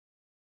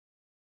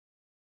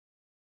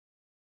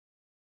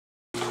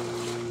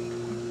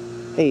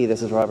Hey,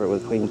 this is Robert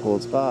with Clean Pool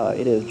Spa.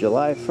 It is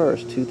July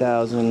 1st,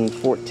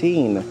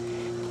 2014,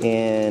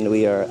 and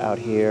we are out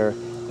here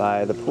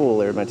by the pool.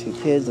 There are my two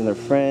kids and their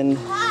friend,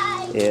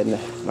 and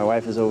my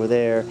wife is over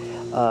there.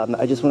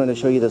 I just wanted to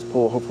show you this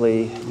pool.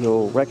 Hopefully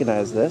you'll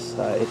recognize this.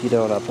 If you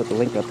don't, I'll put the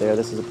link up there.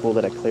 This is a pool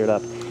that I cleared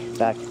up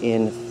back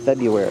in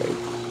February.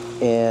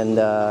 And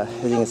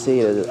as you can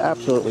see, it is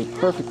absolutely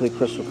perfectly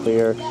crystal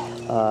clear.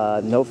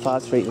 No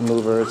phosphate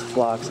removers,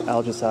 flocc,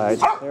 algaecides,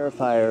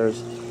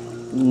 clarifiers,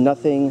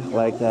 nothing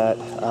like that.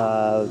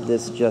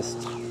 This is just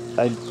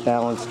a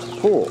balanced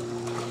pool.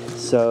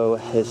 So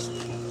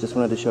just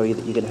wanted to show you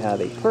that you can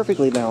have a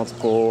perfectly balanced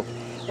pool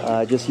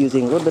just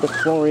using a little bit of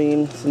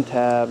chlorine, some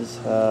tabs,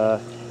 a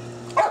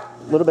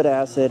little bit of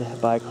acid,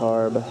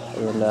 bicarb,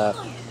 and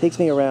takes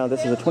me around.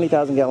 This is a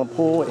 20,000 gallon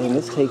pool, and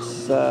this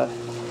takes I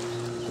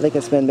think I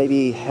spend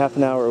maybe half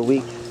an hour a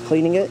week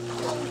cleaning it,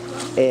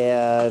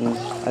 and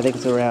I think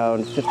it's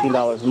around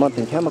 $15 a month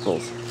in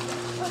chemicals.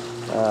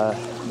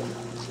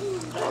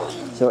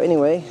 So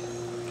anyway,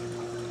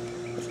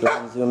 let's go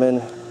and zoom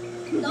in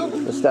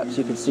the steps.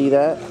 You can see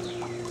that.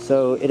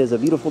 So it is a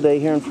beautiful day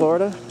here in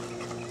Florida,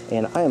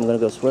 and I am going to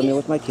go swimming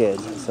with my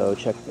kids. So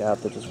check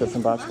out the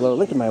description box below.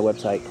 Link to my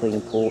website,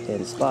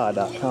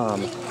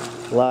 cleanpoolandspa.com.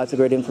 Lots of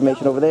great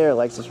information over there.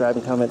 Like, subscribe,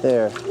 and comment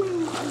there.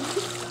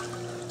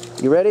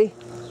 You ready?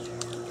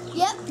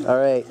 Yep. All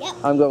right. Yep.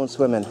 I'm going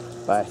swimming.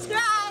 Bye.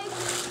 Subscribe.